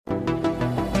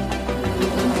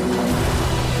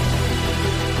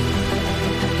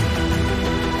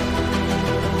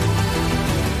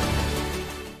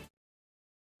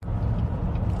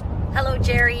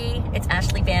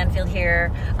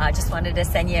here. I just wanted to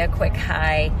send you a quick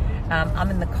hi. I'm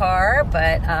in the car,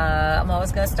 but I'm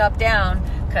always going to stop down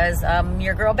because I'm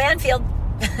your girl Banfield.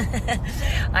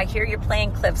 I hear you're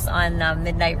playing clips on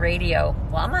Midnight Radio.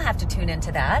 Well, I'm going to have to tune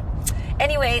into that.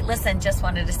 Anyway, listen, just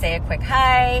wanted to say a quick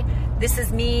hi. This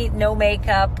is me, no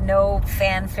makeup, no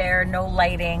fanfare, no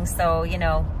lighting. So, you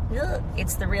know,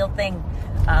 it's the real thing.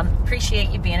 Appreciate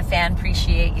you being a fan,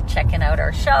 appreciate you checking out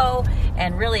our show,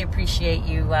 and really appreciate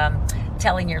you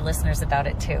telling your listeners about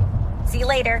it too. See you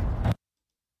later.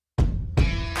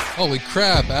 Holy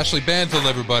crap, Ashley Banfield,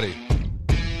 everybody.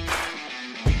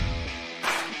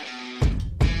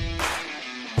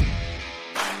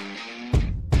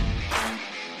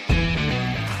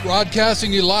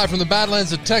 Broadcasting you live from the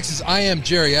Badlands of Texas, I am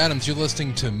Jerry Adams. You're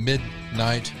listening to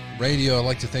Midnight Radio. I'd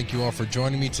like to thank you all for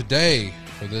joining me today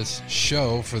for this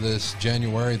show for this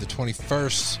January the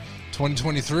 21st,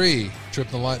 2023. Trip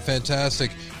in the Light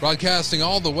Fantastic. Broadcasting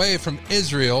all the way from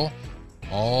Israel,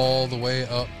 all the way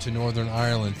up to Northern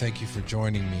Ireland. Thank you for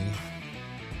joining me.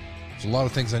 There's a lot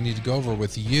of things I need to go over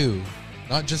with you.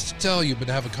 Not just to tell you, but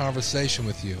to have a conversation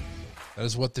with you. That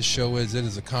is what this show is. It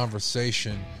is a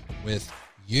conversation with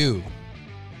you.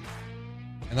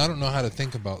 And I don't know how to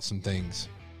think about some things.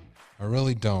 I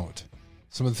really don't.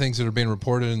 Some of the things that are being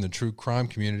reported in the true crime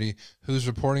community, who's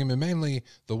reporting them, and mainly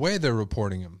the way they're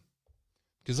reporting them.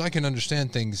 Because I can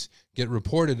understand things get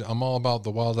reported. I'm all about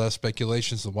the wild-ass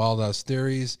speculations, the wild-ass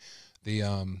theories, the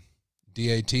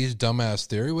DAT's dumbass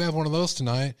theory. We have one of those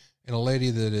tonight, and a lady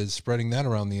that is spreading that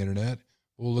around the internet.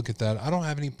 We'll look at that. I don't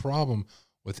have any problem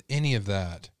with any of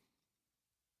that.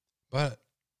 But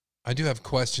I do have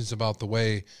questions about the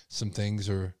way some things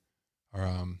are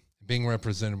being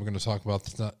represented. We're going to talk about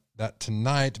that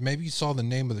tonight. Maybe you saw the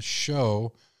name of the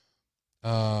show.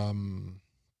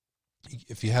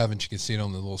 If you haven't, you can see it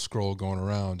on the little scroll going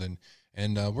around.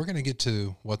 And we're going to get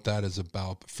to what that is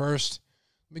about. But first,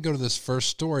 let me go to this first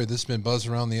story. This has been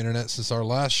buzzing around the internet since our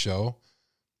last show.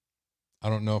 I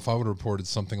don't know if I would have reported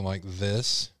something like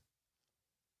this.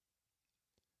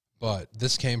 But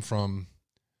this came from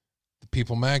the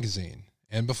People magazine.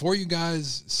 And before you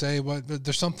guys say, "What?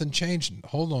 There's something changed,"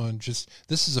 hold on. This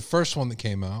is the first one that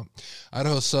came out.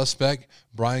 Idaho suspect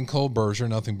Brian Kohlberger,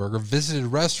 Nothing Burger, visited a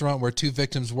restaurant where two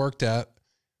victims worked at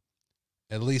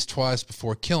least twice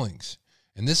before killings.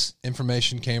 And this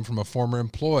information came from a former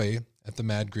employee at the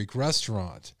Mad Greek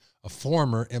restaurant. A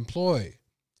former employee.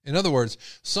 In other words,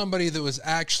 somebody that was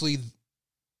actually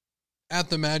at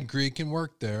the Mad Greek and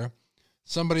worked there.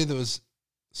 Somebody that was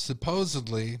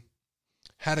supposedly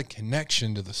had a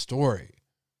connection to the story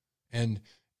and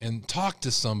talked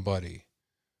to somebody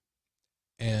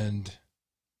and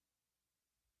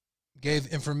gave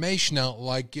information out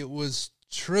like it was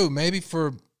true, maybe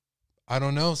for, I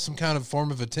don't know, some kind of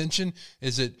form of attention.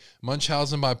 Is it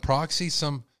Munchausen by proxy?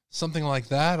 Something like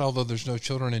that, although there's no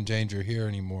children in danger here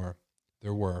anymore.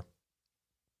 There were.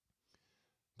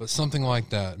 But something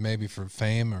like that, maybe for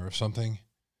fame or something.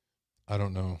 I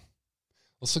don't know.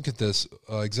 Let's look at this,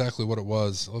 exactly what it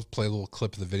was. Let's play a little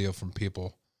clip of the video from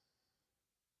People.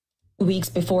 Weeks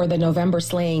before the November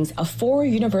slayings of 4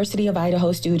 University of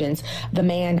Idaho students, the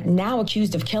man now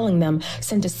accused of killing them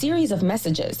sent a series of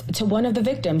messages to one of the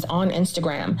victims on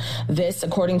Instagram. This,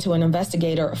 according to an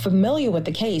investigator familiar with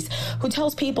the case, who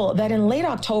tells People that in late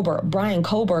October, Brian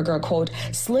Kohlberger, quote,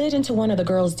 slid into one of the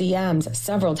girl's DMs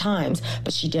several times,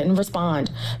 but she didn't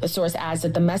respond. The source adds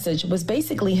that the message was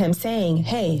basically him saying,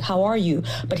 "Hey, how are you?"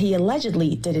 But he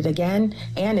allegedly did it again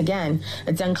and again.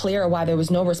 It's unclear why there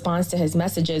was no response to his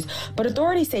messages, but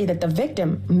authorities say that the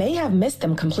victim may have missed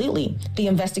them completely. The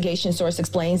investigation source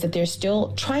explains that they're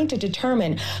still trying to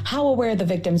determine how aware the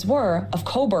victims were of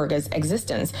Kohlberger's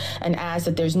existence, and adds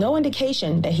that there's no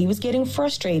indication that he was getting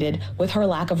frustrated with her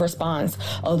lack of response,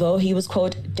 although he was,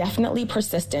 quote, definitely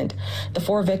persistent. The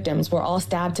 4 victims were all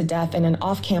stabbed to death in an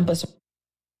off-campus.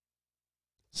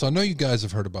 So I know you guys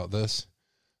have heard about this.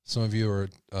 Some of you are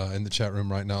in the chat room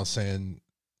right now saying,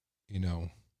 you know,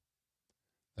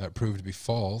 that proved to be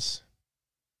false.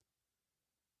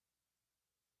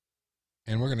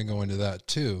 And we're going to go into that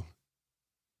too.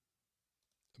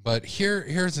 But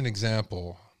here's an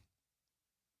example.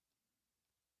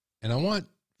 And I want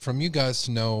from you guys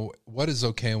to know what is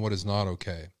okay and what is not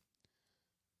okay.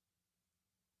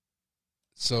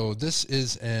 So this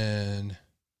is a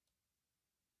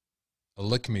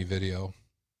Lick Me video.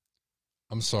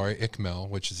 I'm sorry, ICMEL,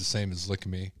 which is the same as Lick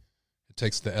Me. It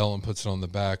takes the L and puts it on the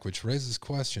back, which raises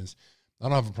questions. I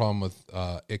don't have a problem with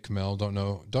ICMEL.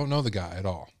 Don't know the guy at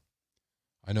all.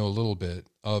 I know a little bit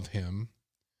of him,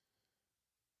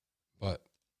 but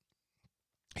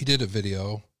he did a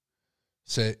video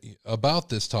say about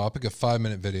this topic, a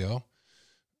 5-minute video.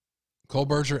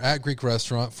 Kohlberger at Greek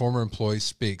restaurant, former employee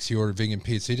speaks. He ordered vegan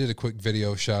pizza. He did a quick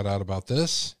video shout out about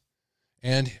this.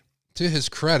 And to his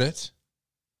credit,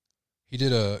 he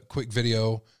did a quick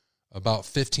video about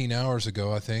 15 hours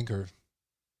ago, I think, or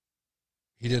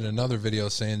he did another video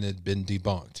saying it had been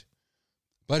debunked.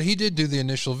 But he did do the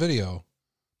initial video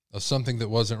of something that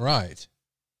wasn't right.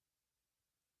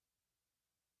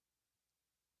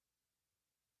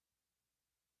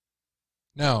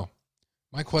 Now,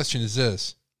 my question is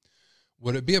this.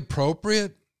 Would it be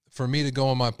appropriate for me to go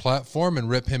on my platform and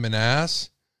rip him an ass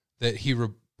that he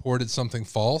reported something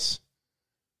false?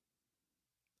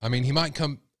 I mean, he might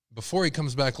come, before he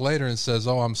comes back later and says,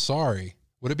 oh, I'm sorry.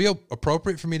 Would it be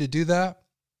appropriate for me to do that?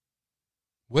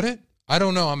 Would it? I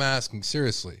don't know. I'm asking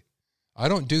seriously. I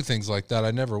don't do things like that.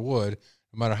 I never would.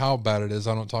 No matter how bad it is,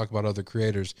 I don't talk about other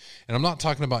creators. And I'm not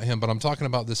talking about him, but I'm talking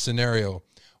about this scenario.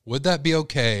 Would that be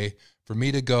okay for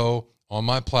me to go on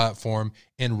my platform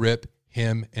and rip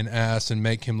him an ass and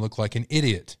make him look like an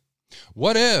idiot?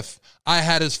 What if I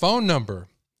had his phone number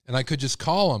and I could just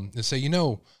call him and say, you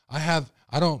know,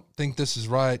 I don't think this is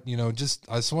right. You know, I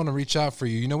just want to reach out for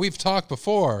you. You know, we've talked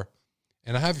before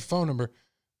and I have your phone number.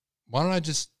 Why don't I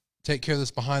just take care of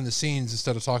this behind the scenes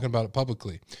instead of talking about it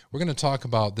publicly? We're going to talk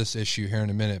about this issue here in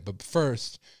a minute. But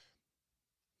first,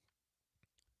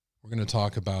 we're going to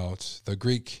talk about the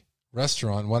Greek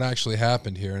restaurant, what actually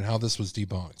happened here and how this was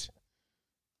debunked.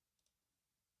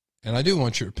 And I do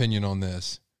want your opinion on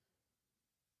this.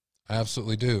 I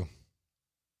absolutely do.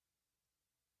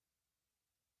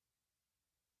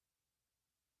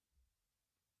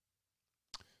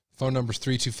 Phone number is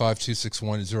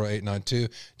 325-261-0892.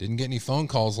 Didn't get any phone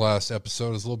calls last episode. I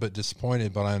was a little bit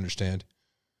disappointed, but I understand.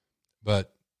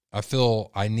 But I feel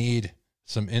I need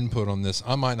some input on this.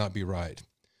 I might not be right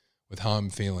with how I'm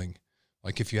feeling.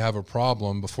 Like if you have a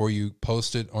problem before you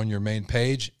post it on your main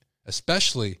page,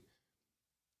 especially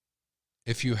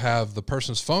if you have the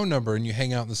person's phone number and you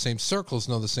hang out in the same circles,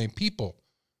 know the same people,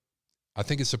 I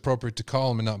think it's appropriate to call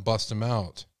them and not bust them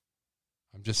out.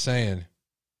 I'm just saying.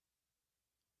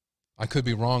 I could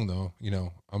be wrong, though. You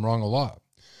know, I'm wrong a lot.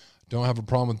 Don't have a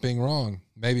problem with being wrong.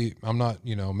 Maybe I'm not,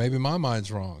 you know, maybe my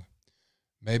mind's wrong.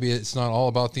 Maybe it's not all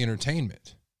about the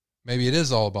entertainment. Maybe it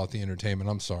is all about the entertainment.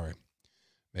 I'm sorry.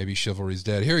 Maybe chivalry's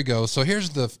dead. Here we go. So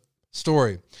here's the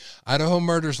story. Idaho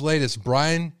murders latest.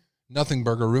 Brian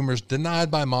Nothingburger rumors denied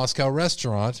by Moscow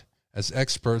restaurant as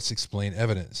experts explain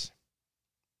evidence.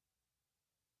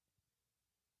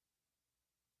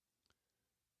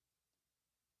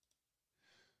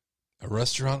 A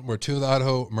restaurant where two of the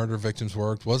Idaho murder victims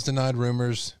worked has denied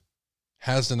rumors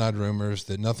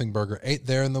that Nothingburger ate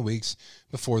there in the weeks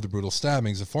before the brutal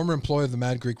stabbings. A former employee of the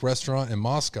Mad Greek restaurant in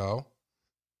Moscow,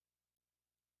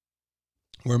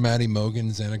 where Maddie Mogan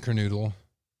and Xana Kernoodle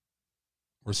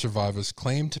were survivors,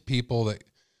 claimed to people that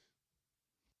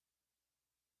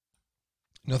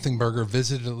Nothingburger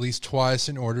visited at least twice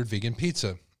and ordered vegan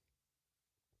pizza.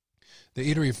 The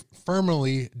eatery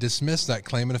firmly dismissed that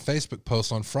claim in a Facebook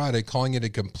post on Friday, calling it a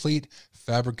complete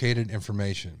fabricated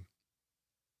information.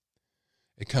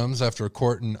 It comes after a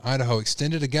court in Idaho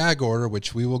extended a gag order,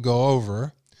 which we will go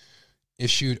over,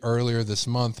 issued earlier this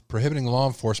month, prohibiting law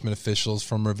enforcement officials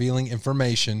from revealing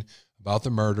information about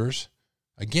the murders.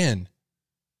 Again,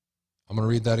 I'm going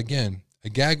to read that again. A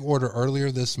gag order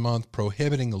earlier this month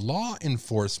prohibiting law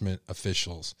enforcement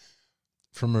officials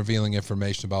from revealing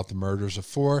information about the murders of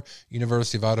 4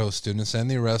 University of Idaho students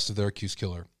and the arrest of their accused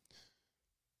killer.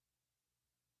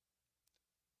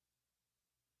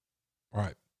 All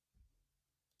right.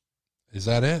 Is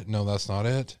that it? No, that's not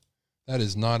it. That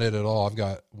is not it at all. I've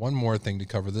got one more thing to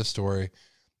cover this story.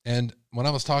 And when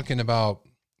I was talking about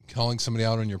calling somebody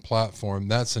out on your platform,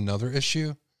 that's another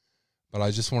issue. But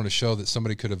I just wanted to show that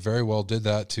somebody could have very well did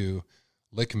that to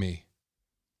lick me.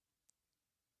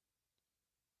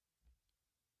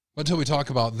 But until we talk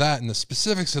about that and the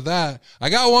specifics of that, I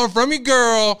got one from you,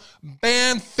 girl,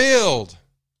 Banfield.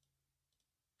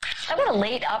 I've got a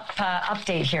late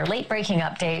update here, late breaking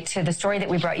update to the story that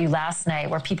we brought you last night,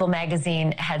 where People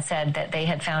magazine had said that they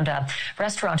had found a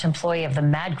restaurant employee of the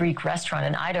Mad Greek restaurant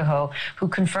in Idaho who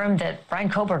confirmed that Brian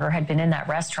Kohlberger had been in that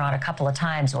restaurant a couple of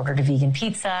times, ordered a vegan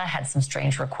pizza, had some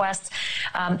strange requests.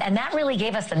 And that really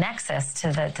gave us the nexus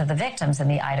to the victims in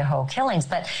the Idaho killings.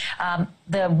 But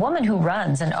the woman who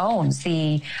runs and owns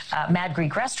the Mad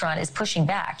Greek restaurant is pushing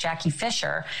back, Jackie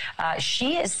Fisher.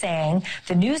 She is saying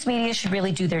the news media should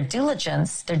really do their due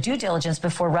due diligence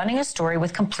before running a story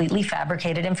with completely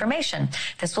fabricated information.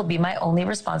 This will be my only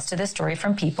response to this story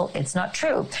from People. It's not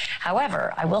true.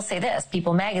 However, I will say this.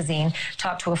 People magazine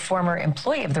talked to a former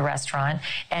employee of the restaurant,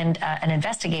 and an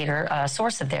investigator, a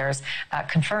source of theirs,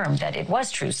 confirmed that it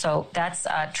was true. So that's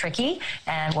tricky,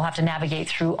 and we'll have to navigate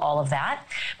through all of that.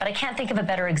 But I can't think of a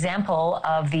better example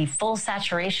of the full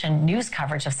saturation news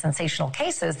coverage of sensational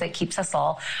cases that keeps us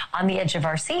all on the edge of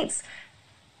our seats,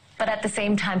 but at the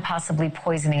same time possibly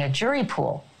poisoning a jury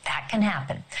pool. That can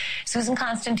happen. Susan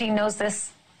Constantine knows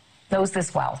this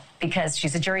well because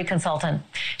she's a jury consultant.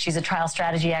 She's a trial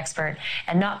strategy expert,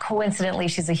 and not coincidentally,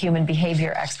 she's a human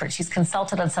behavior expert. She's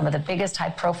consulted on some of the biggest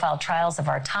high-profile trials of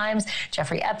our times,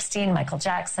 Jeffrey Epstein, Michael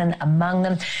Jackson, among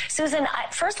them. Susan,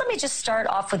 first let me just start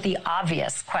off with the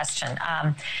obvious question.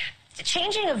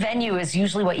 Changing a venue is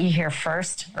usually what you hear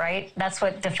first, right? That's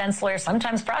what defense lawyers,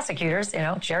 sometimes prosecutors,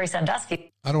 Jerry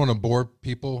Sandusky. I don't want to bore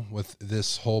people with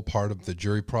this whole part of the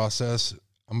jury process.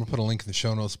 I'm going to put a link in the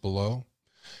show notes below.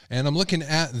 And I'm looking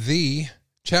at the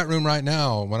chat room right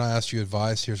now. When I asked you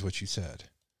advice, here's what you said.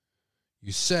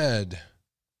 You said,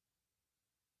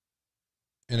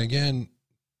 and again,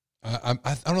 I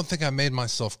don't think I made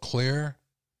myself clear.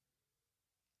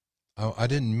 I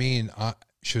didn't mean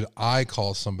should I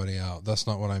call somebody out? That's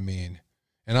not what I mean.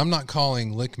 And I'm not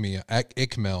calling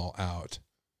Ickmel out.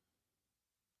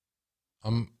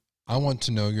 I want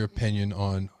to know your opinion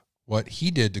on what he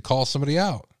did to call somebody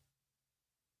out.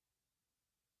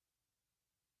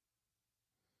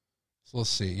 So let's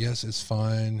see. Yes, it's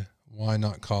fine. Why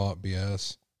not call out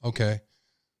BS? Okay.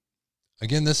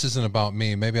 Again, this isn't about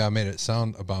me. Maybe I made it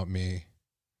sound about me.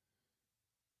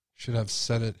 Should have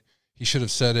said it. He should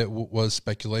have said it was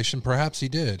speculation. Perhaps he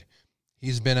did.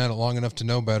 He's been at it long enough to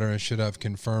know better and should have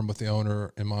confirmed with the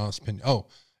owner, in my opinion. Oh,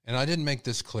 and I didn't make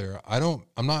this clear. I don't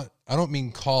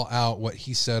mean call out what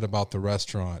he said about the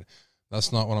restaurant.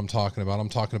 That's not what I'm talking about. I'm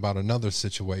talking about another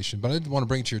situation. But I did want to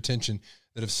bring to your attention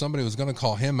that if somebody was going to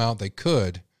call him out, they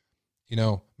could.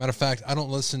 Matter of fact, I don't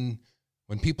listen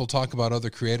when people talk about other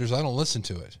creators. I don't listen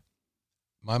to it.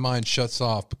 My mind shuts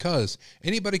off because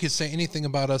anybody could say anything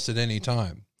about us at any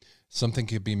time. Something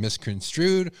could be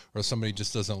misconstrued, or somebody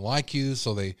just doesn't like you,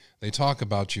 so they talk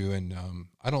about you, and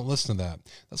I don't listen to that.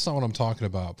 That's not what I'm talking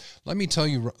about. Let me show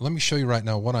you right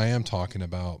now what I am talking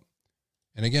about.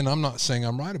 And again, I'm not saying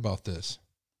I'm right about this.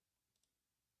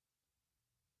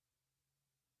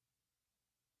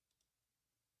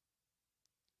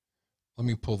 Let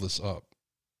me pull this up.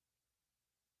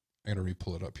 I got to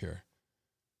re-pull it up here.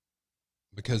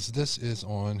 Because this is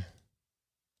on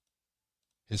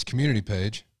his community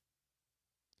page.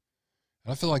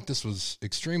 And I feel like this was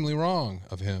extremely wrong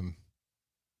of him,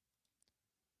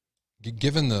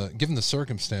 given the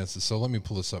circumstances. So let me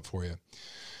pull this up for you.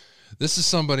 This is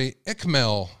somebody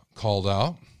Ickmel called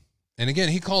out. And again,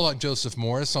 he called out Joseph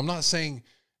Morris. So I'm not saying,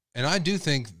 and I do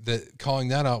think that calling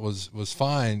that out was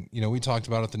fine. We talked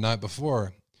about it the night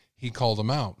before. He called him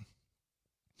out.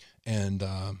 And,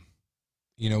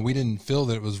 we didn't feel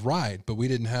that it was right, but we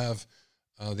didn't have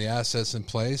the assets in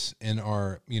place in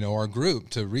our group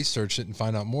to research it and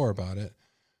find out more about it.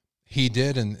 He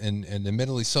did, and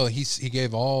admittedly so. He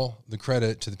gave all the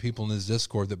credit to the people in his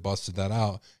Discord that busted that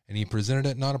out, and he presented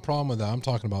it. Not a problem with that. I'm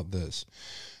talking about this.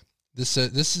 This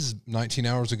is 19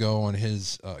 hours ago on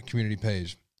his community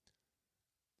page.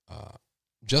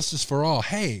 Justice for all.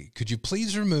 Hey, could you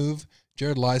please remove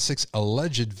Jared Lysick's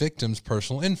alleged victim's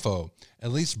personal info?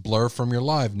 At least blur from your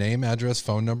live name, address,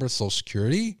 phone number, social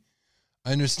security.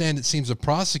 I understand it seems a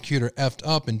prosecutor effed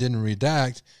up and didn't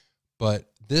redact,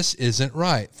 but this isn't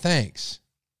right. Thanks.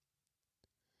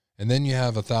 And then you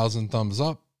have 1,000 thumbs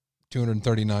up,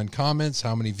 239 comments.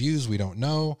 How many views? We don't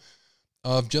know.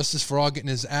 Of Justice for All getting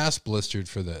his ass blistered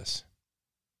for this.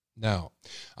 Now,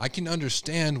 I can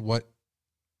understand what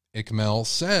Ickmel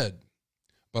said,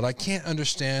 but I can't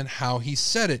understand how he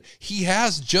said it. He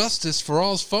has Justice for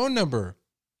All's phone number.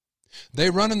 They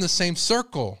run in the same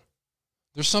circle.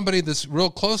 There's somebody that's real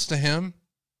close to him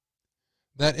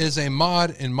that is a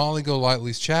mod in Molly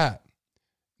Golightly's chat.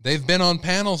 They've been on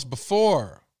panels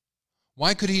before.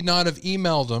 Why could he not have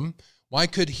emailed him? Why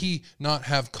could he not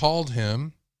have called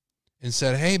him and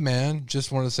said, hey, man,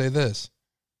 just want to say this?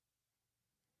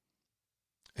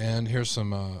 And here's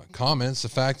some comments. The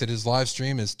fact that his live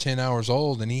stream is 10 hours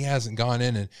old and he hasn't gone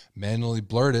in and manually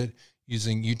blurred it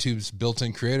using YouTube's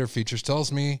built-in creator features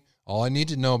tells me all I need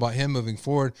to know about him moving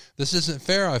forward. This isn't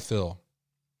fair, I feel.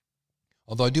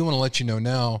 Although I do want to let you know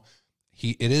now,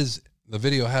 the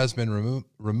video has been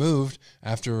removed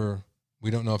after,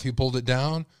 we don't know if he pulled it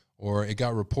down or it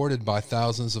got reported by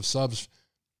thousands of subs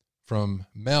from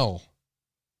Mel.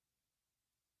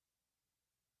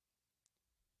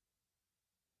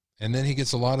 And then he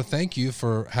gets a lot of thank you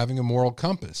for having a moral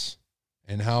compass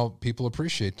and how people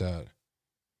appreciate that.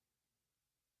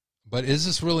 But is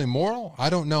this really moral? I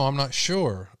don't know. I'm not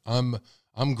sure. I'm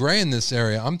gray in this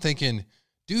area. I'm thinking,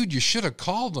 dude, you should have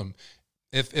called them.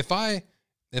 If I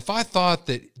thought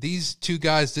that these two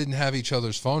guys didn't have each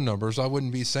other's phone numbers, I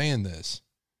wouldn't be saying this.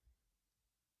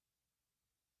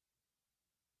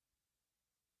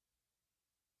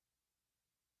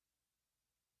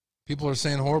 People are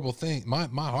saying horrible things. My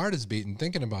heart is beating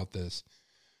thinking about this.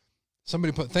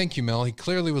 Somebody put, thank you, Mel. He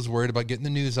clearly was worried about getting the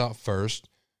news out first.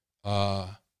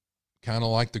 Kind of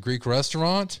like the Greek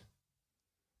restaurant.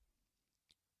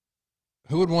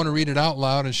 Who would want to read it out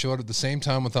loud and show it at the same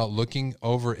time without looking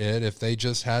over it if they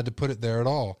just had to put it there at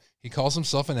all? He calls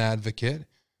himself an advocate.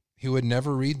 He would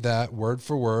never read that word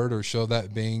for word or show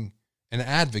that being an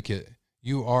advocate.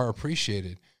 You are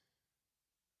appreciated.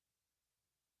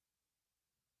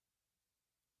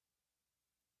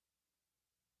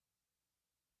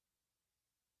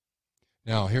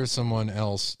 Now, here's someone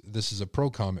else. This is a pro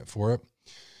comment for it.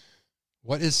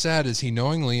 What is sad is he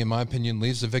knowingly, in my opinion,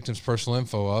 leaves the victim's personal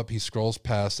info up. He scrolls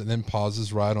past and then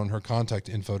pauses right on her contact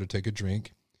info to take a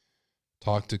drink,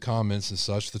 talk to comments and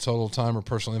such. The total time her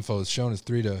personal info is shown is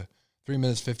 3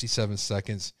 minutes, 57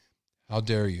 seconds. How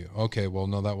dare you? Okay, well,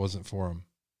 no, that wasn't for him.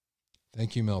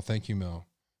 Thank you, Mel. Thank you, Mel.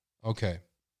 Okay.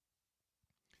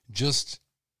 This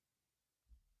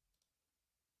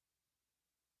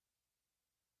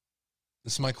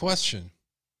is my question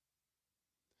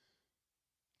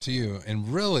to you.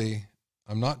 And really,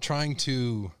 I'm not trying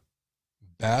to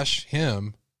bash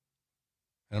him,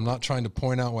 and I'm not trying to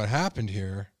point out what happened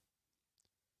here.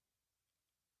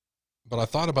 But I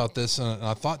thought about this, and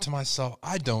I thought to myself,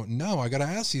 I don't know. I got to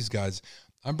ask these guys.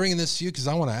 I'm bringing this to you because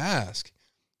I want to ask.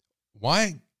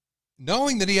 Why,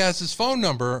 knowing that he has his phone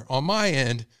number on my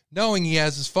end, knowing he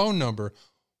has his phone number,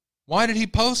 why did he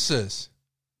post this?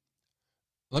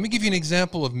 Let me give you an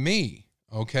example of me,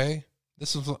 okay?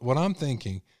 This is what I'm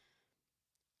thinking.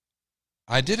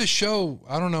 I did a show,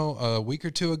 I don't know, a week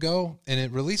or two ago, and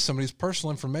it released somebody's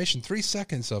personal information, 3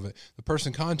 seconds of it. The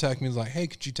person contacted me and was like, hey,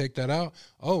 could you take that out?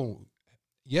 Oh,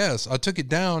 yes, I took it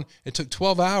down. It took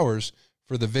 12 hours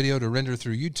for the video to render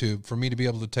through YouTube for me to be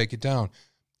able to take it down.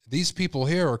 These people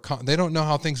here, they don't know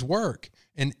how things work,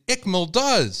 and ICML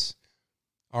does,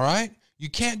 all right? You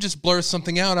can't just blur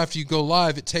something out after you go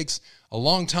live. It takes a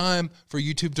long time for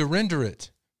YouTube to render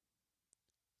it.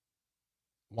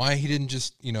 Why he didn't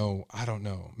just, I don't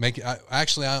know. I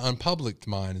unpublicked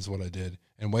mine is what I did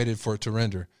and waited for it to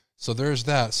render. So there's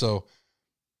that. So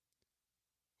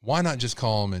why not just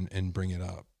call him and bring it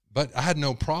up? But I had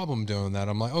no problem doing that.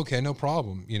 I'm like, okay, no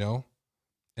problem,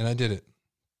 and I did it.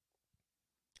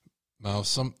 Now,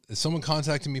 someone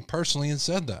contacted me personally and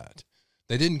said that.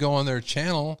 They didn't go on their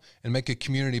channel and make a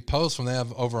community post when they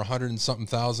have over 100 and something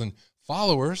thousand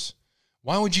followers.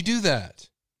 Why would you do that?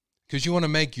 Because you want to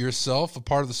make yourself a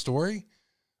part of the story?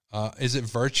 Is it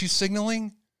virtue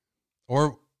signaling?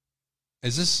 Or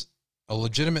is this a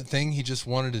legitimate thing he just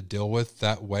wanted to deal with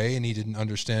that way and he didn't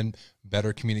understand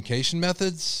better communication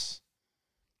methods?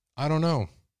 I don't know.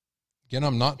 Again,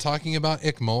 I'm not talking about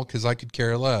ICML because I could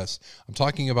care less. I'm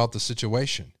talking about the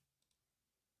situation.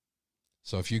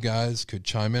 So if you guys could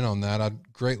chime in on that,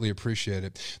 I'd greatly appreciate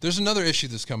it. There's another issue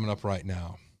that's coming up right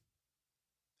now.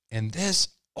 And this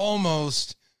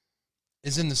almost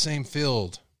is in the same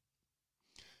field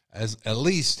at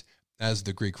least as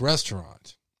the Greek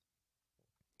restaurant.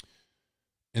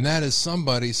 And that is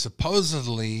somebody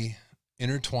supposedly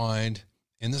intertwined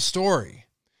in the story.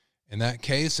 In that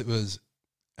case, it was,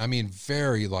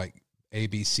 very like A,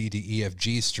 B, C, D, E, F,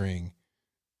 G string.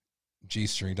 G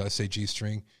string, did I say G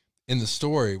string? In the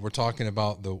story, we're talking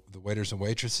about the waiters and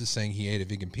waitresses saying he ate a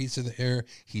vegan pizza there.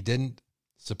 He didn't,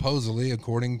 supposedly,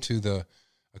 according to the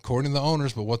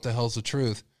owners, but what the hell's the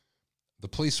truth? The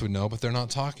police would know, but they're not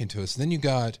talking to us. Then you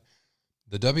got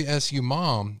the WSU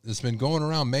mom that's been going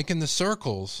around making the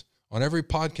circles on every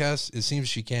podcast, it seems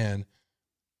she can,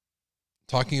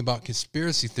 talking about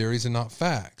conspiracy theories and not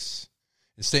facts,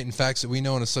 and stating facts that we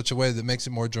know in such a way that makes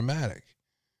it more dramatic.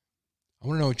 I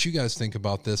want to know what you guys think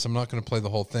about this. I'm not going to play the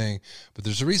whole thing, but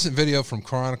there's a recent video from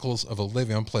Chronicles of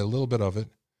Olivia. I'm going to play a little bit of it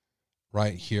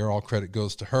right here. All credit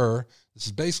goes to her. This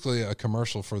is basically a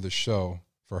commercial for the show,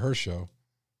 for her show.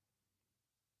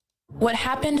 What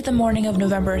happened the morning of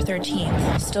November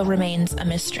 13th still remains a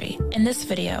mystery. In this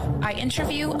video, I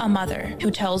interview a mother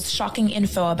who tells shocking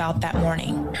info about that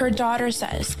morning. Her daughter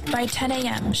says by 10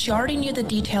 a.m., she already knew the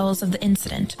details of the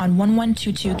incident on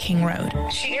 1122 King Road.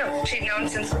 She knew. She'd known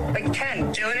since like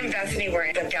 10. Dylan and Bethany were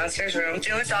in the downstairs room.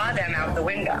 Dylan saw them out the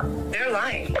window. They're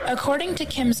lying. According to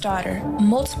Kim's daughter,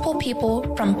 multiple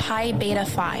people from Pi Beta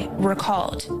Phi were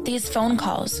called. These phone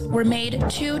calls were made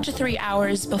 2 to 3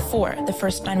 hours before the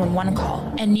first 911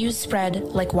 call, and news spread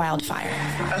like wildfire.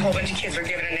 A whole bunch of kids were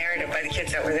given a narrative by the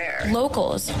kids that were there.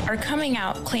 Locals are coming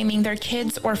out claiming their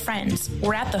kids or friends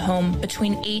were at the home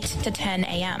between 8 to 10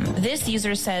 a.m. This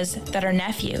user says that her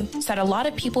nephew said a lot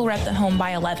of people were at the home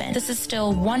by 11. This is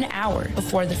still 1 hour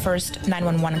before the first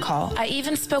 911 call. I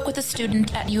even spoke with a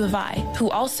student at U of I who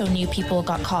also knew people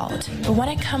got called. But when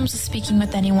it comes to speaking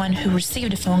with anyone who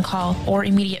received a phone call or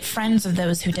immediate friends of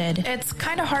those who did, it's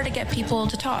kind of hard to get people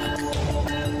to talk.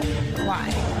 Why?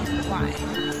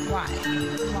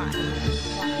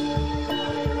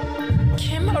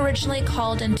 Kim originally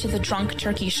called into the Drunk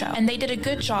Turkey Show, and they did a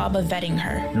good job of vetting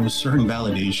her. There was certain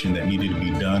validation that needed to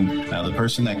be done. Now, the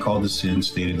person that called us in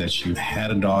stated that she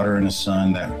had a daughter and a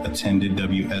son that attended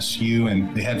WSU,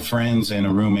 and they had friends and a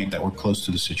roommate that were close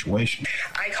to the situation.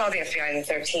 I called the FBI on the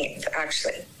 13th,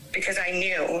 actually, because I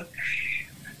knew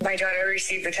my daughter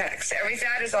received the text.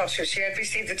 That is all true. She had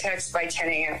received the text by 10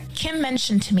 a.m. Kim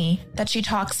mentioned to me that she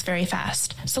talks very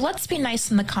fast. So let's be nice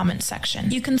in the comments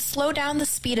section. You can slow down the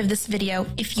speed of this video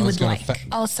if you would like.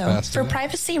 Also, for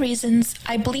privacy reasons,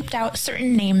 I bleeped out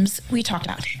certain names we talked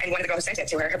about. And one of the girls sent it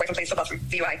to her boyfriend plays football for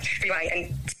VUI,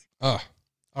 and... All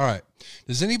right.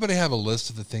 Does anybody have a list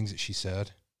of the things that she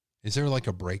said? Is there like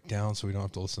a breakdown so we don't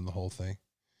have to listen to the whole thing?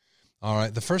 All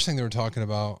right. The first thing they were talking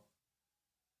about,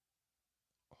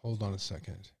 hold on a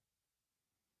second.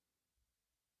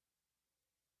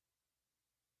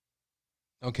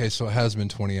 Okay, so it has been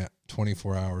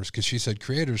 24 hours because she said,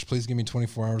 creators, please give me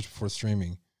 24 hours before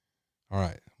streaming. All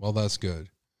right, well, that's good.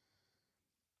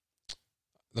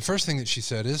 The first thing that she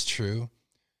said is true,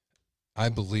 I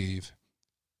believe,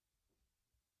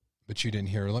 but you didn't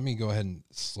hear her. Let me go ahead and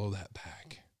slow that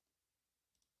back.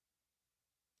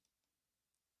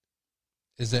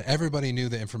 Is that everybody knew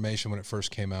the information when it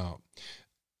first came out.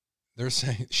 They're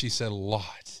saying she said a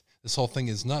lot. This whole thing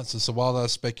is nuts. It's a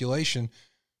wild-ass speculation.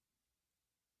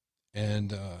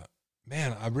 And,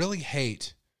 man, I really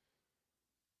hate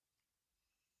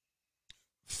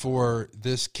for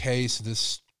this case,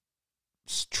 this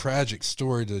tragic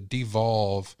story to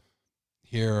devolve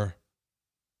here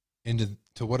into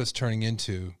what it's turning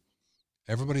into.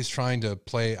 Everybody's trying to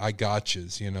play I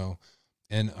gotchas, you know.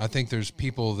 And I think there's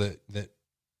people that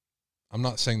I'm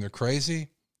not saying they're crazy,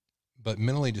 but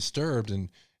mentally disturbed. And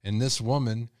this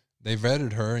woman, they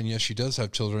vetted her, and yes, she does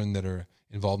have children that are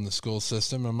involved in the school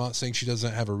system. I'm not saying she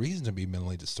doesn't have a reason to be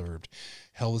mentally disturbed.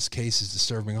 Hell, this case is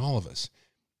disturbing all of us.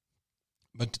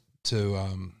 But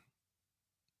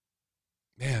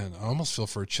man, I almost feel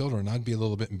for her children. I'd be a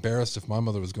little bit embarrassed if my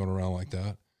mother was going around like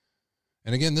that.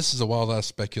 And again, this is a wild-ass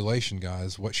speculation,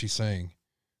 guys, what she's saying.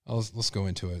 Let's go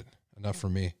into it. Enough for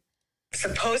me.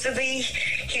 Supposedly,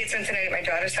 he had spent the night at my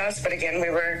daughter's house, but again, we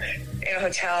were in a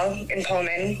hotel in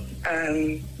Pullman.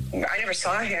 I never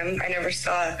saw him. I never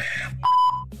saw.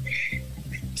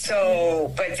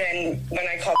 So, but then when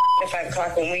I called at 5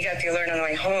 o'clock, when we got the alert on the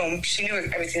way home, she knew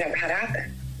everything that had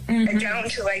happened. Mm-hmm. And down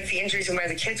to like the injuries and where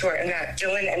the kids were, and that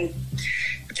Dylan and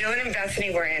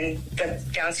Bethany were in the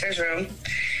downstairs room.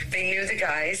 They knew the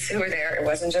guys who were there. It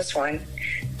wasn't just one.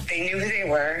 They knew who they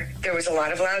were. There was a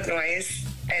lot of loud noise,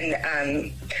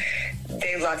 and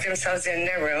they locked themselves in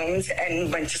their rooms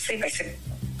and went to sleep. I said,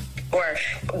 or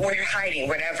we're hiding,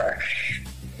 whatever.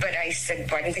 But I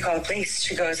said, why didn't they call the police?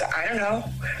 She goes, I don't know.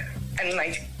 And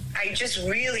like, I just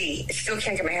really still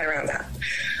can't get my head around that.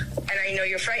 And I know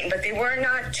you're frightened, but they were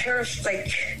not terrified.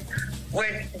 Like,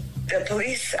 what the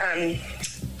police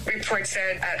report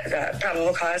said at the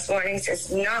probable cause warnings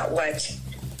is not what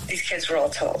these kids were all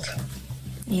told.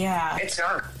 Yeah. It's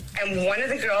not. And one of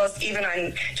the girls, even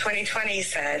on 2020,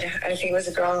 said, I think it was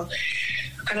a girl,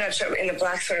 I'm not sure, in the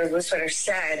black sweater, blue sweater,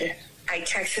 said, I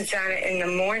texted Donna in the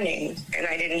morning and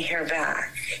I didn't hear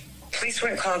back. Police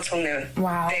weren't called till noon.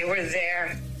 Wow. They were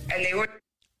there, and they were.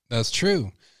 That's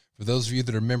true. For those of you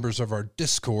that are members of our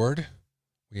Discord,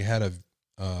 we had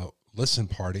a listen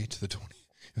party to the 20.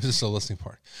 It was just a listening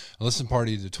party. A listen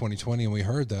party to 2020, and we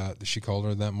heard that she called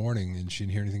her that morning and she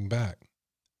didn't hear anything back.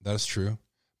 That's true.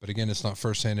 But again, it's not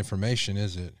firsthand information,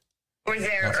 is it? We're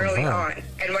there early on.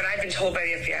 And what I've been told by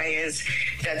the FBI is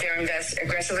that they're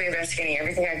aggressively investigating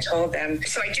everything I've told them.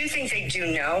 So I do think they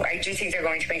do know. I do think they're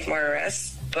going to make more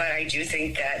arrests. but I do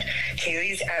think that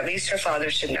Kaylee's, at least her father,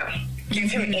 should know. Give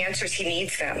him answers. He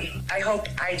needs them. I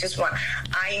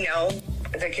know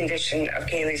the condition of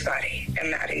Kaylee's body,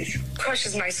 and Maddie's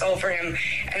crushes my soul for him,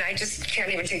 and I just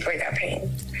can't even take away that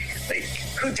pain. Like,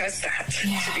 who does that?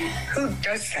 Yeah. Who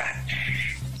does that?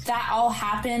 That all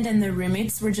happened and the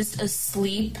roommates were just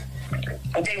asleep.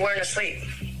 They weren't asleep.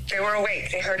 They were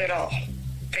awake. They heard it all.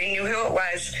 They knew who it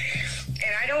was.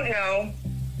 And I don't know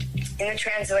in the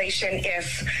translation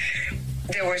if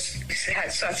there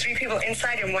saw 3 people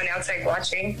inside and 1 outside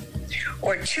watching,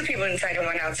 or 2 people inside and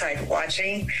 1 outside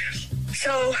watching.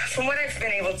 So from what I've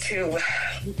been able to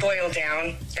boil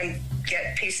down and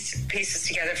get pieces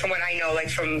together from what I know,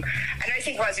 and I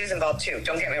think Wazoo's involved too.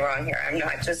 Don't get me wrong here. I'm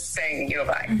not just saying U of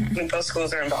I. I mean, both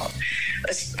schools are involved.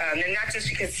 And not just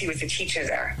because he was the teacher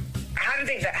there. How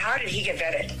did he get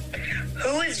vetted?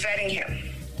 Who is vetting him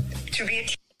to be a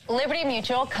teacher? Liberty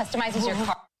Mutual customizes your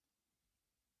car.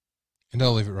 And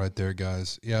I'll leave it right there,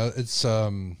 guys. Yeah, it's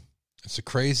a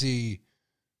crazy,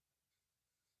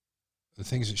 the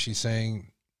things that she's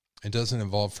saying. It doesn't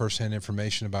involve firsthand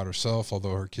information about herself,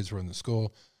 although her kids were in the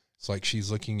school. It's like she's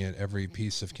looking at every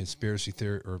piece of conspiracy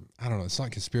theory, or I don't know, it's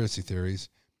not conspiracy theories,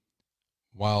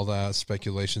 wild-ass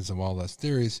speculations and wild-ass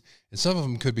theories. And some of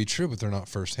them could be true, but they're not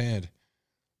firsthand.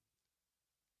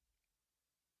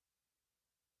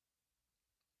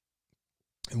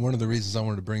 And one of the reasons I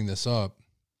wanted to bring this up,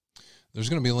 there's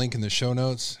going to be a link in the show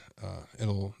notes.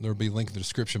 There'll be a link in the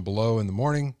description below in the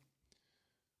morning.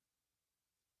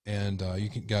 And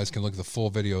guys can look at the full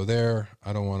video there.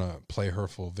 I don't want to play her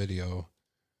full video.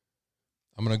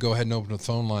 I'm going to go ahead and open the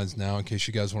phone lines now in case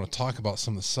you guys want to talk about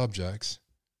some of the subjects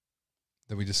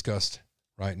that we discussed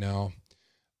right now.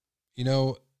 You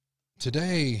know,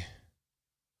 today,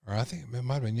 or I think it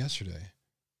might have been yesterday,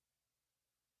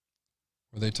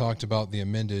 where they talked about the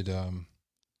amended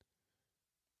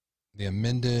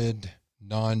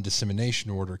non-dissemination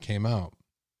order came out.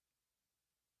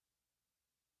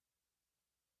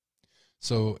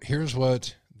 So here's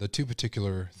what the 2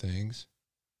 particular things.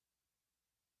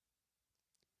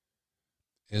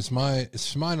 It's my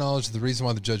knowledge the reason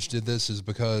why the judge did this is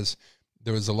because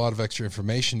there was a lot of extra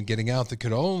information getting out that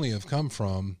could only have come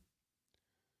from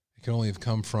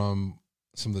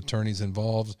some of the attorneys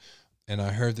involved. And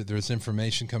I heard that there's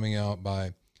information coming out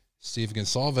by Steve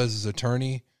Gonsalves'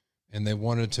 attorney, and they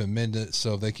wanted to amend it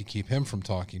so they could keep him from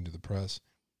talking to the press.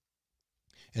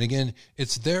 And again,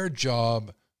 it's their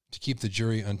job to keep the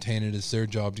jury untainted. It's their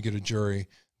job to get a jury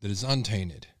that is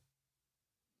untainted.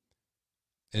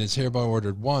 And it's hereby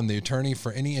ordered, 1, the attorney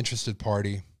for any interested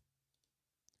party,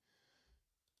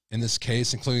 in this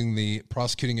case, including the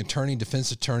prosecuting attorney,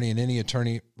 defense attorney, and any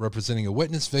attorney representing a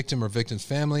witness, victim, or victim's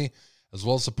family, as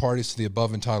well as the parties to the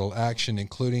above entitled action,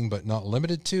 including but not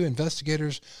limited to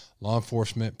investigators, law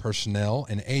enforcement personnel,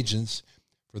 and agents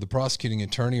for the prosecuting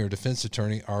attorney or defense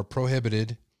attorney, are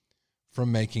prohibited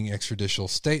from making extrajudicial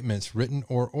statements, written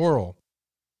or oral,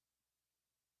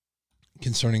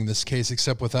 concerning this case,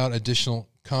 except without additional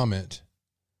comment.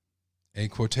 A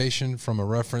quotation from a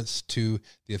reference to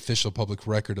the official public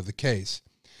record of the case.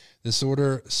 This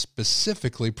order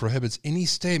specifically prohibits any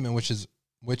statement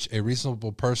which a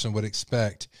reasonable person would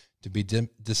expect to be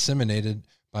disseminated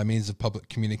by means of public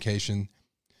communication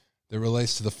that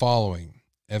relates to the following: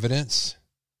 evidence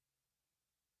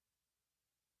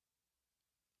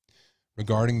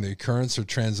regarding the occurrence or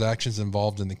transactions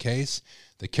involved in the case,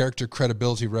 the character,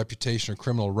 credibility, reputation, or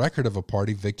criminal record of a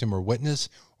party, victim, or witness,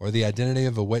 or the identity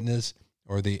of a witness,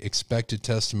 or the expected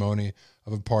testimony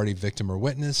of a party, victim, or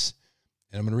witness.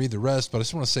 And I'm going to read the rest, but I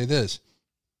just want to say this.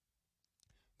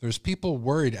 There's people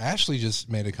worried. Ashley just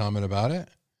made a comment about it,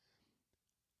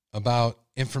 about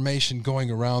information going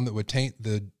around that would taint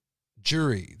the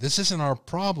jury. This isn't our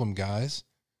problem, guys.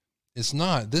 It's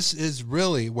not. This is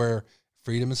really where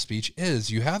freedom of speech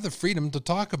is. You have the freedom to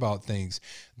talk about things.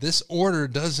 This order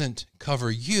doesn't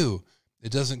cover you.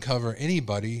 It doesn't cover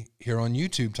anybody here on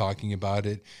YouTube talking about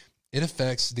it. It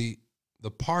affects the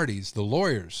parties, the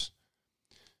lawyers.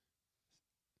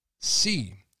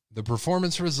 C, the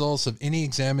performance results of any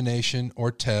examination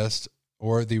or test,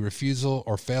 or the refusal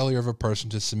or failure of a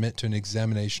person to submit to an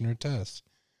examination or test.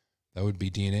 That would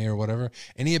be DNA or whatever.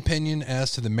 Any opinion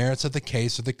as to the merits of the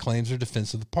case or the claims or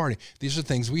defense of the party. These are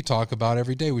things we talk about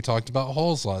every day. We talked about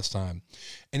holes last time.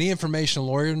 Any information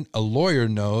a lawyer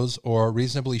knows or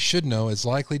reasonably should know is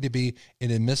likely to be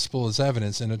inadmissible as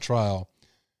evidence in a trial,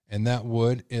 and that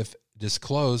would, if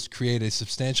disclosed, create a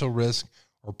substantial risk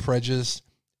or prejudice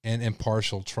and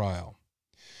impartial trial.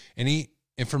 Any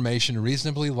information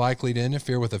reasonably likely to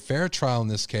interfere with a fair trial in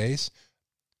this case,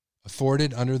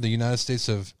 afforded under the United States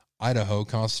of Idaho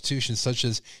Constitution, such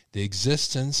as the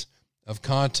existence of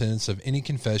contents of any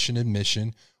confession,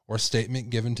 admission, or statement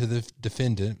given to the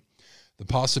defendant, the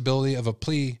possibility of a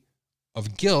plea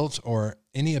of guilt, or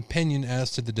any opinion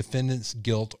as to the defendant's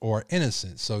guilt or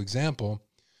innocence. So, example,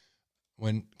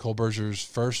 when Kohlberger's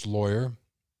first lawyer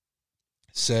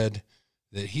said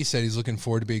that he said he's looking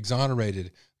forward to be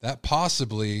exonerated, that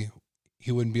possibly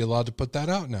he wouldn't be allowed to put that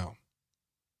out now.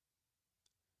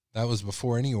 That was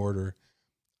before any order,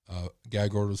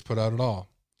 gag order was put out at all.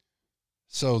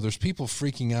 So there's people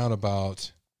freaking out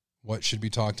about what should be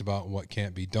talked about and what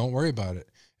can't be. Don't worry about it.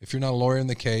 If you're not a lawyer in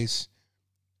the case,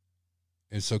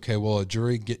 it's okay. Will a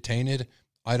jury get tainted?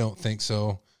 I don't think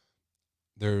so.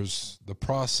 There's a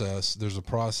process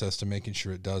to making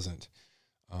sure it doesn't.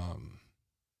 I'd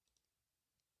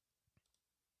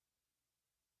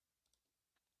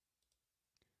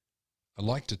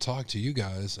like to talk to you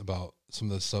guys about some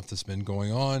of the stuff that's been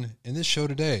going on in this show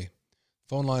today.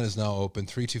 Phone line is now open,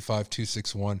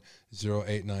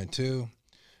 325-261-0892.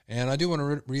 And I do want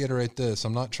to reiterate this.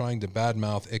 I'm not trying to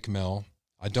badmouth Ickmel.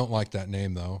 I don't like that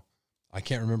name, though. I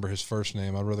can't remember his first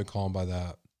name. I'd rather call him by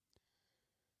that,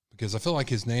 because I feel like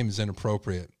his name is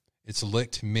inappropriate. It's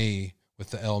licked me with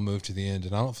the L moved to the end,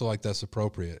 and I don't feel like that's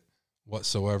appropriate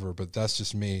whatsoever, but that's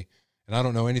just me. And I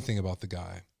don't know anything about the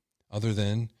guy other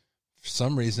than, for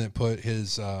some reason, it put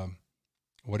his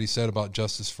what he said about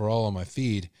justice for all on my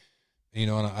feed. And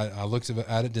I looked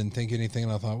at it, didn't think anything,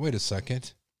 and I thought, wait a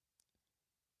second.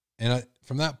 And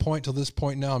from that point till this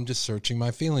point now, I'm just searching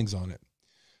my feelings on it.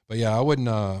 But yeah, I wouldn't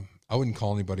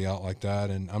call anybody out like that,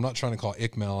 and I'm not trying to call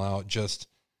Ickmel out. Just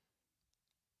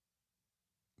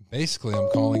basically, I'm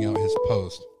calling out his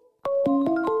post.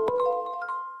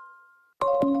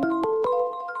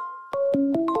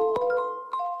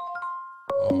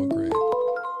 Oh, great.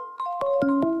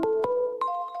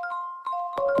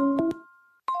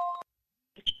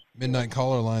 Midnight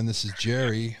caller line. This is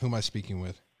Jerry. Who am I speaking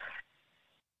with?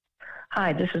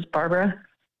 Hi, this is Barbara.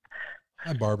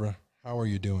 Hi, Barbara. How are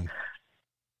you doing?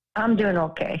 I'm doing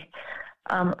okay.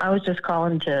 I was just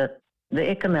calling to the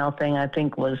Ickmel thing. I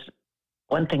think was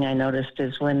one thing I noticed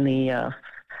is when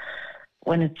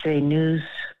it's a news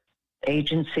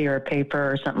agency or a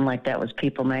paper or something like that, was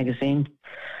People magazine,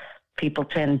 people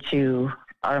tend to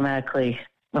automatically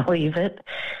believe it,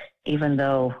 even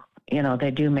though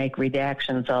they do make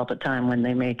redactions all the time when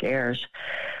they make errors.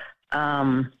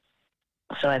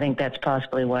 So I think that's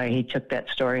possibly why he took that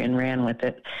story and ran with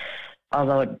it.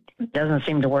 Although it doesn't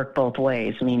seem to work both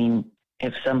ways, meaning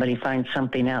if somebody finds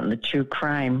something out in the true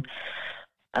crime,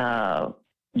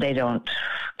 they don't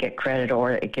get credit,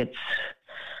 or it gets,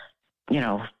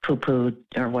 poo-pooed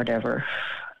or whatever,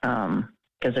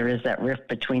 because there is that rift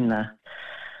between the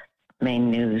main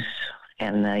news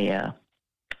and the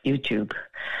YouTube.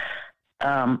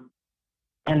 And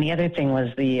the other thing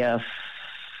was the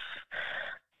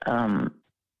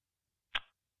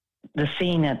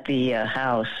scene at the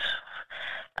house.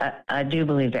 I do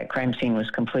believe that crime scene was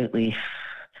completely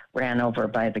ran over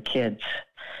by the kids.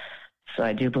 So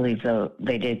I do believe, though,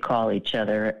 they did call each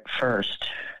other first.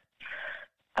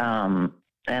 And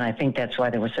I think that's why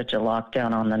there was such a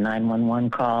lockdown on the 911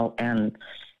 call and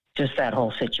just that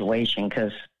whole situation,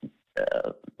 because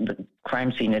the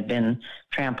crime scene had been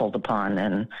trampled upon,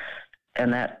 and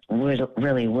that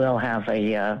really will have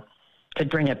could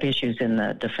bring up issues in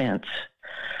the defense.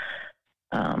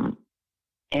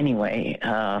 Anyway,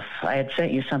 I had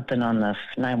sent you something on the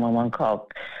 911 call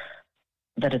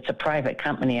that it's a private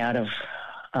company out of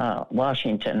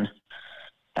Washington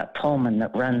at Pullman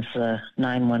that runs the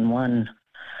 911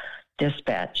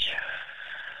 dispatch.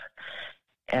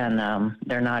 And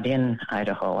they're not in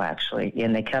Idaho, actually,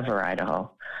 and they cover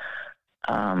Idaho.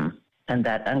 And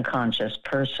that unconscious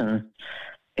person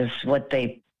is what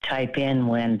they type in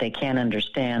when they can't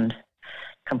understand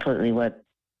completely what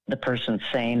the person's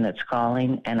saying that's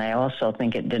calling. And I also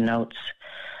think it denotes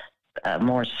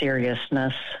more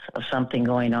seriousness of something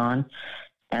going on.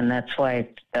 And that's why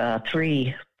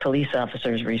 3 police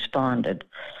officers responded.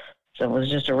 So it was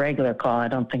just a regular call. I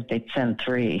don't think they'd send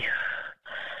 3.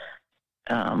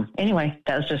 Anyway,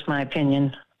 that was just my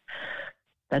opinion.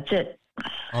 That's it.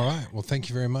 All right. Well, thank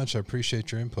you very much. I appreciate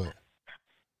your input.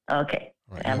 Okay.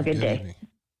 Right, have a good day. Evening.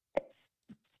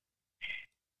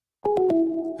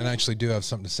 And I actually do have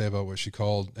something to say about what she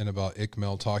called and about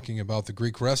Ickmel talking about the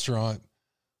Greek restaurant.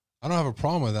 I don't have a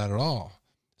problem with that at all.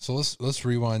 So let's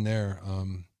rewind there.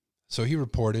 So he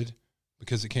reported,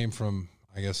 because it came from,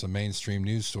 I guess, a mainstream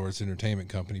news source, entertainment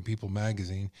company, People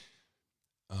magazine.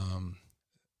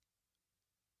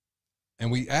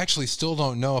 And we actually still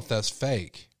don't know if that's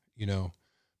fake.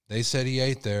 They said he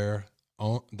ate there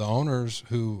the owners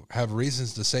who have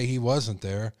reasons to say he wasn't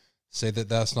there say that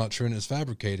that's not true and it's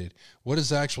fabricated. What is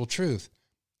the actual truth?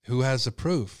 Who has the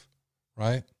proof,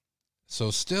 right?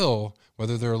 So still,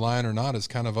 whether they're lying or not is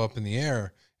kind of up in the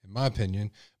air, in my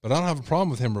opinion. But I don't have a problem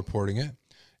with him reporting it.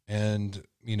 And,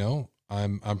 you know,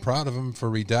 I'm proud of him for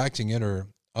redacting it or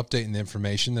updating the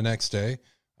information the next day.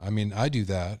 I mean, I do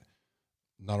that.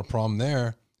 Not a problem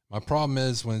there. My problem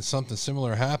is when something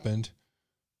similar happened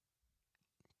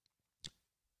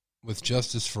with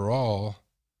Justice for All,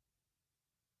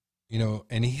 you know,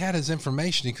 and he had his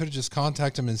information. He could have just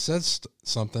contacted him and said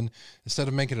something instead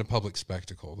of making it a public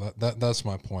spectacle. That's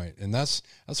my point. And that's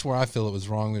where I feel it was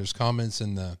wrong. There's comments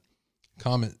in the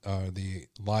the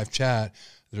live chat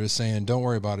that are saying, don't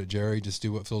worry about it, Jerry. Just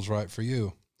do what feels right for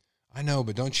you. I know,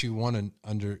 but don't you want to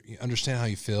understand how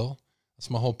you feel? That's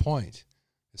my whole point.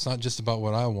 It's not just about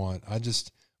what I want. I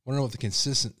just want to know what the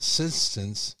consensus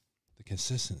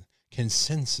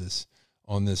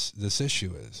on this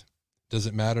issue is. Does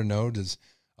it matter? No. Does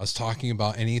us talking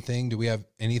about anything, do we have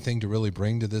anything to really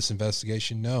bring to this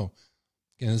investigation? No.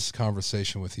 Again, this is a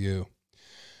conversation with you.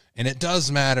 And it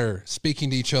does matter. Speaking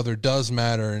to each other does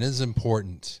matter and is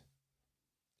important.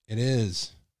 It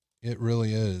is. It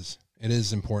really is. It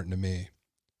is important to me.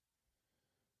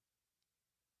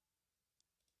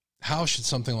 How should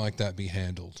something like that be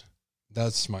handled?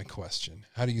 That's my question.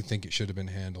 How do you think it should have been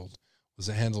handled? Was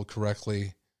it handled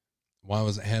correctly? Why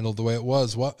was it handled the way it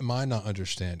was? What am I not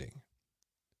understanding?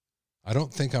 I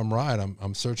don't think I'm right.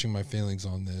 I'm searching my feelings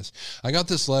on this. I got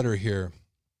this letter here.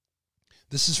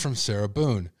 This is from Sarah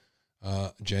Boone.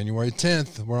 January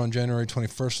 10th. We're on January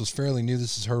 21st. Was fairly new.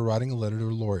 This is her writing a letter to a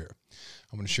lawyer.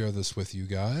 I'm going to share this with you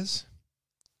guys.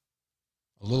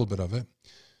 A little bit of it.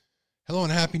 Hello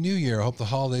and Happy New Year. I hope the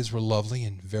holidays were lovely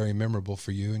and very memorable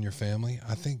for you and your family.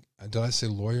 I think, did I say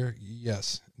lawyer?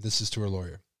 Yes, this is to her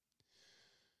lawyer.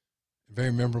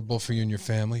 Very memorable for you and your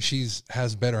family. She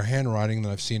has better handwriting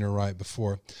than I've seen her write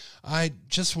before. I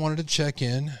just wanted to check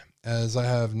in, as I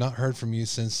have not heard from you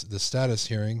since the status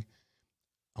hearing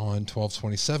on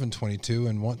 12/27/22,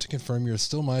 and want to confirm you're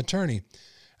still my attorney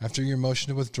after your motion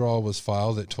to withdraw was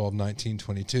filed at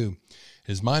 12/19/22.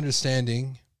 It is my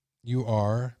understanding you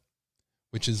are,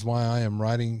 which is why I am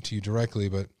writing to you directly,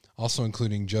 but also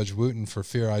including Judge Wooten for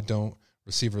fear I don't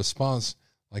receive a response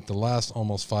like the last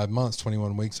almost 5 months,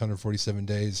 21 weeks, 147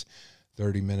 days,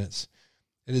 30 minutes.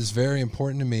 It is very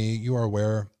important to me you are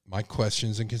aware my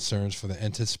questions and concerns for the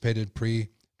anticipated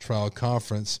pre-trial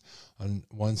conference on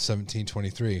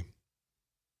 1/17/23.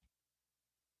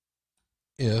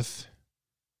 If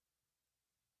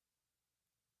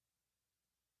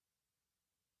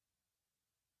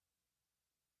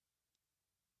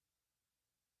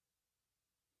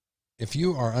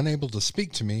you are unable to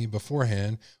speak to me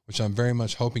beforehand, which I'm very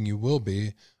much hoping you will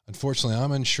be, unfortunately,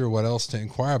 I'm unsure what else to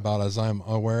inquire about, as I'm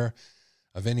aware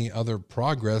of any other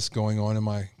progress going on in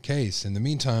my case. In the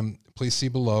meantime, please see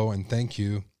below, and thank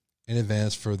you in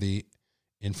advance for the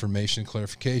information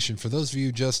clarification. For those of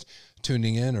you just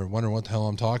tuning in or wondering what the hell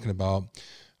I'm talking about,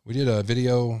 we did a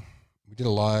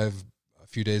live a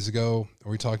few days ago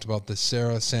where we talked about the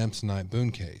Sarah Samsonite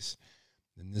Boone case,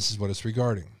 and this is what it's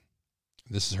regarding.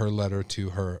 This is her letter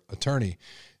to her attorney,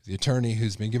 the attorney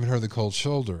who's been giving her the cold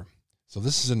shoulder. So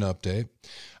this is an update.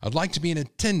 I'd like to be in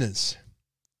attendance.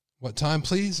 What time,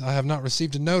 please? I have not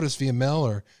received a notice via mail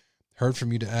or heard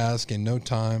from you to ask, and no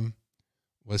time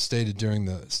was stated during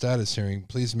the status hearing.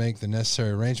 Please make the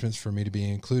necessary arrangements for me to be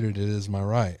included. It is my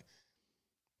right.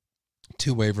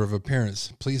 2, waiver of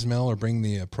appearance. Please mail or bring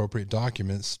the appropriate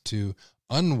documents to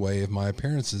unwaive my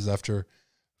appearances after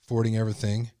forwarding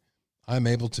everything I'm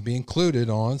able to be included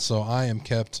on, so I am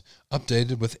kept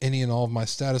updated with any and all of my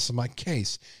status of my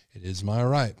case. It is my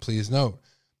right. Please note,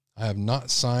 I have not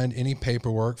signed any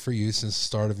paperwork for you since the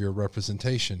start of your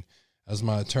representation as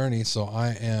my attorney, so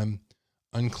I am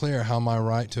unclear how my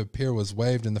right to appear was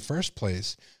waived in the first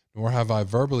place, nor have I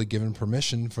verbally given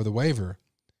permission for the waiver.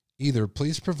 Either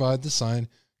please provide the signed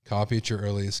copy at your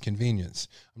earliest convenience.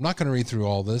 I'm not going to read through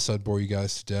all this. I'd bore you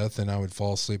guys to death, and I would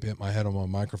fall asleep, hit my head on my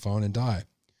microphone, and die.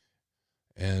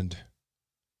 And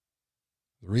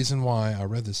the reason why I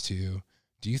read this to you,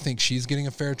 do you think she's getting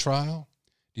a fair trial?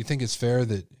 Do you think it's fair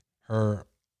that her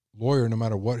lawyer, no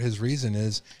matter what his reason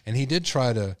is, and he did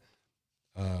try to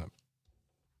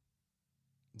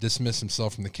dismiss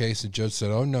himself from the case, the judge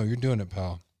said, oh, no, you're doing it,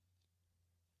 pal.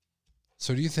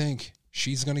 So do you think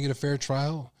she's going to get a fair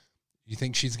trial? Do you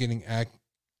think she's getting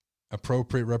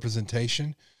appropriate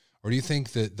representation? Or do you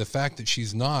think that the fact that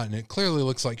she's not, and it clearly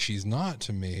looks like she's not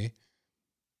to me,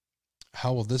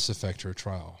 how will this affect her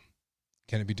trial?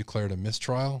 Can it be declared a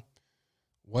mistrial?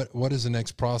 What is the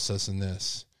next process in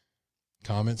this?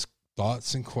 Comments,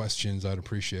 thoughts, and questions. I'd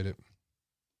appreciate it.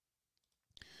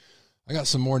 I got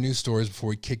some more news stories before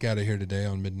we kick out of here today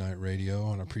on Midnight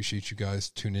Radio, and I appreciate you guys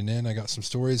tuning in. I got some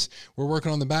stories we're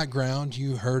working on the background.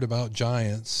 You heard about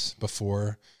giants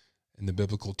before in the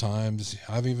biblical times.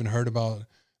 I've even heard about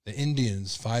the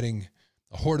Indians fighting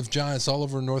a horde of giants all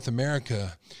over North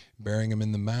America, burying them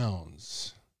in the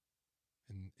mounds,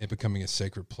 and it becoming a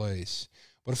sacred place.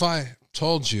 What if I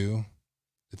told you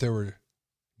that there were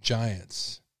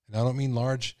giants, and I don't mean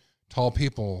large, tall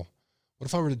people? What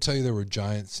if I were to tell you there were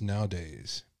giants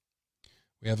nowadays?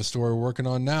 We have a story we're working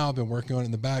on now. I've been working on it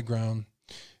in the background.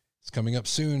 It's coming up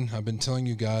soon. I've been telling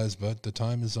you guys, but the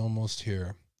time is almost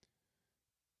here.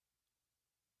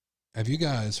 Have you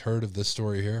guys heard of this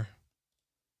story here?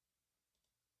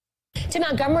 To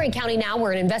Montgomery County now,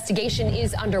 where an investigation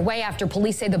is underway after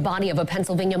police say the body of a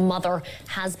Pennsylvania mother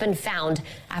has been found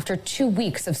after 2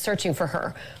 weeks of searching for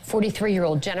her.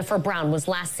 43-year-old Jennifer Brown was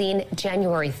last seen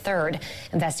January 3rd.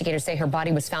 Investigators say her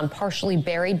body was found partially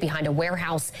buried behind a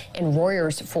warehouse in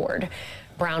Royersford.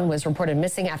 Brown was reported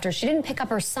missing after she didn't pick up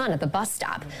her son at the bus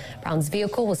stop. Brown's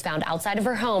vehicle was found outside of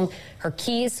her home. Her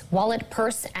keys, wallet,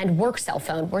 purse, and work cell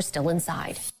phone were still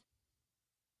inside.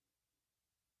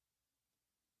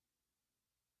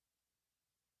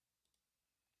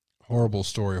 Horrible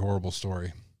story, horrible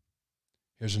story.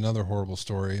 Here's another horrible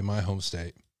story in my home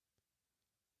state.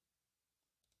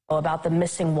 About the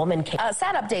missing woman case. A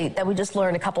sad update that we just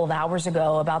learned a couple of hours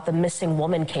ago about the missing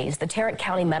woman case. The Tarrant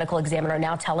County Medical Examiner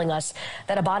now telling us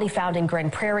that a body found in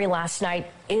Grand Prairie last night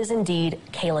is indeed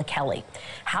Kayla Kelly.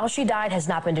 How she died has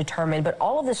not been determined, but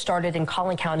all of this started in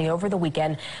Collin County over the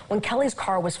weekend when Kelly's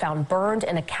car was found burned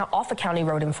off a county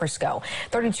road in Frisco.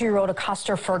 32-year-old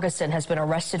Acosta Ferguson has been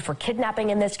arrested for kidnapping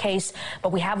in this case,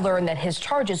 but we have learned that his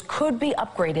charges could be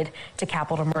upgraded to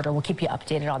capital murder. We'll keep you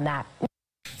updated on that.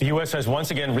 The U.S. has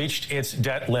once again reached its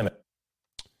debt limit.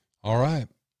 All right.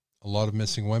 A lot of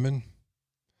missing women.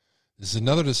 This is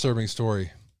another disturbing story.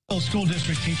 School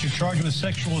district teacher charged with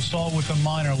sexual assault with a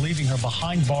minor, leaving her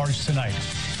behind bars tonight.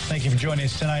 Thank you for joining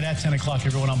us tonight at 10 o'clock,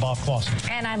 everyone. I'm Bob Clausen.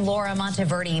 And I'm Laura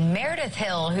Monteverde. Meredith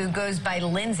Hill, who goes by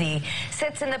Lindsay,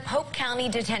 sits in the Polk County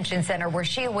Detention Center where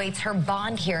she awaits her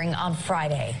bond hearing on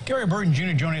Friday. Gary Burton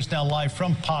Jr. joining us now live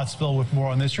from Pottsville with more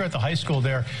on this. You're at the high school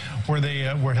there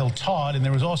where he'll taught, and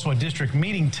there was also a district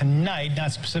meeting tonight,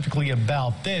 not specifically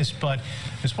about this, but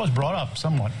this was brought up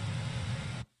somewhat.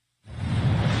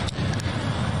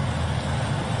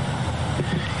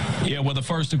 Yeah, with a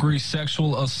first-degree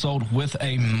sexual assault with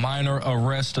a minor,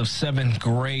 arrest of 7th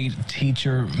grade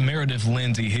teacher Meredith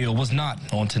Lindsay Hill was not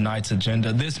on tonight's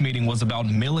agenda. This meeting was about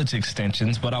millage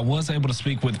extensions, but I was able to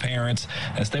speak with parents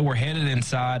as they were headed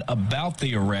inside about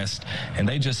the arrest, and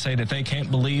they just say that they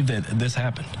can't believe that this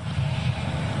happened.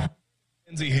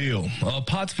 Lindsay Hill, a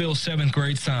Pottsville 7th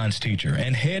grade science teacher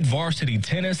and head varsity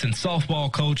tennis and softball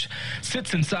coach,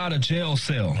 sits inside a jail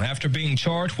cell after being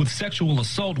charged with sexual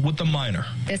assault with a minor.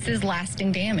 This is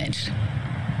lasting damage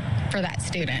for that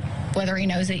student, whether he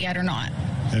knows it yet or not.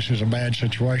 This is a bad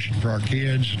situation for our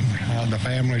kids and the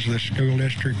families of the school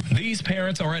district. These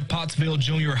parents are at Pottsville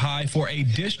Junior High for a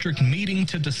district meeting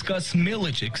to discuss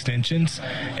millage extensions,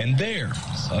 and there,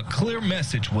 a clear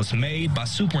message was made by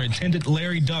Superintendent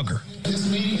Larry Duggar.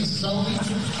 This meeting is solely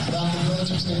about the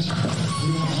millage extension.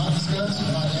 We will not discuss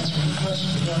or not answer any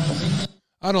questions about the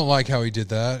I don't like how he did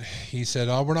that. He said,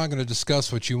 we're not going to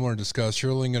discuss what you want to discuss.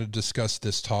 You're only going to discuss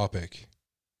this topic.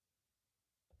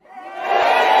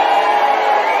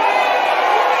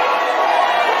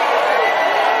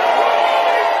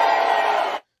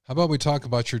 How about we talk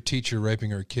about your teacher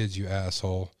raping her kids, you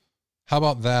asshole? How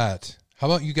about that? How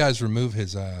about you guys remove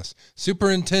his ass?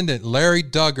 Superintendent Larry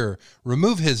Duggar,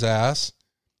 remove his ass.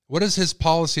 What is his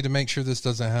policy to make sure this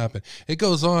doesn't happen? It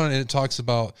goes on and it talks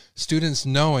about students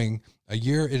knowing a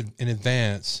year in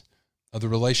advance of the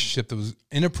relationship that was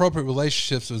inappropriate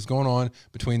relationships that was going on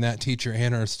between that teacher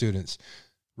and her students.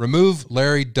 Remove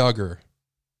Larry Duggar.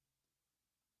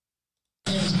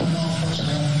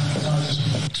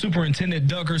 Superintendent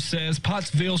Duggar says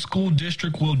Pottsville School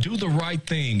District will do the right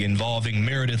thing involving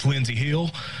Meredith Lindsay Hill.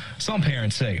 Some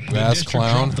parents say the district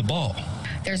dropped the ball.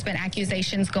 There's been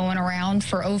accusations going around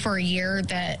for over a year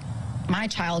that my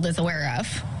child is aware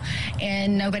of,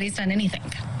 and nobody's done anything.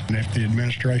 And if the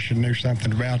administration knew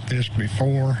something about this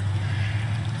before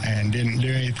and didn't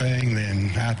do anything,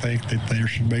 then I think that there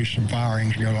should be some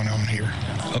firings going on here.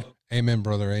 Amen,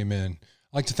 brother. Amen.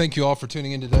 I'd like to thank you all for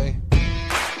tuning in today.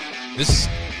 This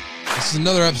is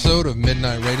another episode of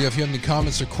Midnight Radio. If you have any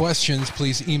comments or questions,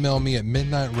 please email me at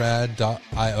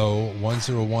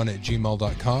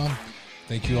midnightrad.io101@gmail.com.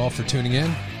 Thank you all for tuning in.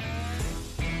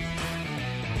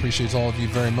 Appreciate all of you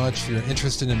very much. If you're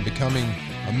interested in becoming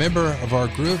a member of our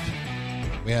group,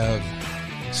 we have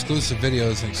exclusive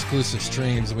videos and exclusive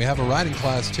streams, and we have a writing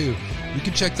class too. You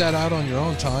can check that out on your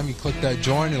own time. You click that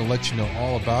join, it'll let you know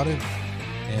all about it.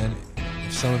 And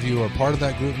if some of you are part of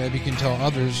that group, maybe you can tell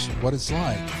others what it's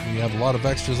like. We have a lot of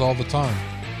extras all the time.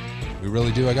 We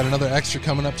really do. I got another extra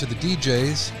coming up to the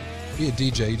DJs. Be a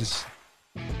DJ,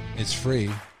 it's free.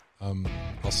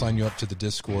 I'll sign you up to the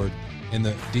Discord in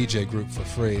the DJ group for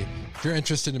free. If you're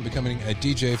interested in becoming a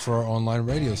DJ for our online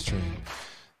radio stream,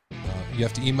 you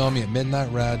have to email me at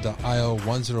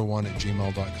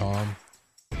midnightrad.io101@gmail.com,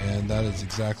 and that is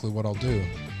exactly what I'll do.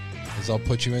 Is I'll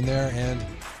put you in there, and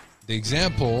the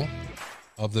example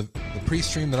of the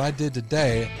pre-stream that I did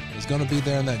today is going to be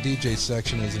there in that DJ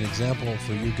section as an example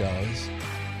for you guys,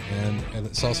 and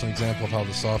it's also an example of how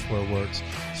the software works.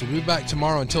 So we'll be back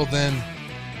tomorrow. Until then,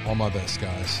 all my best,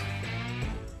 guys.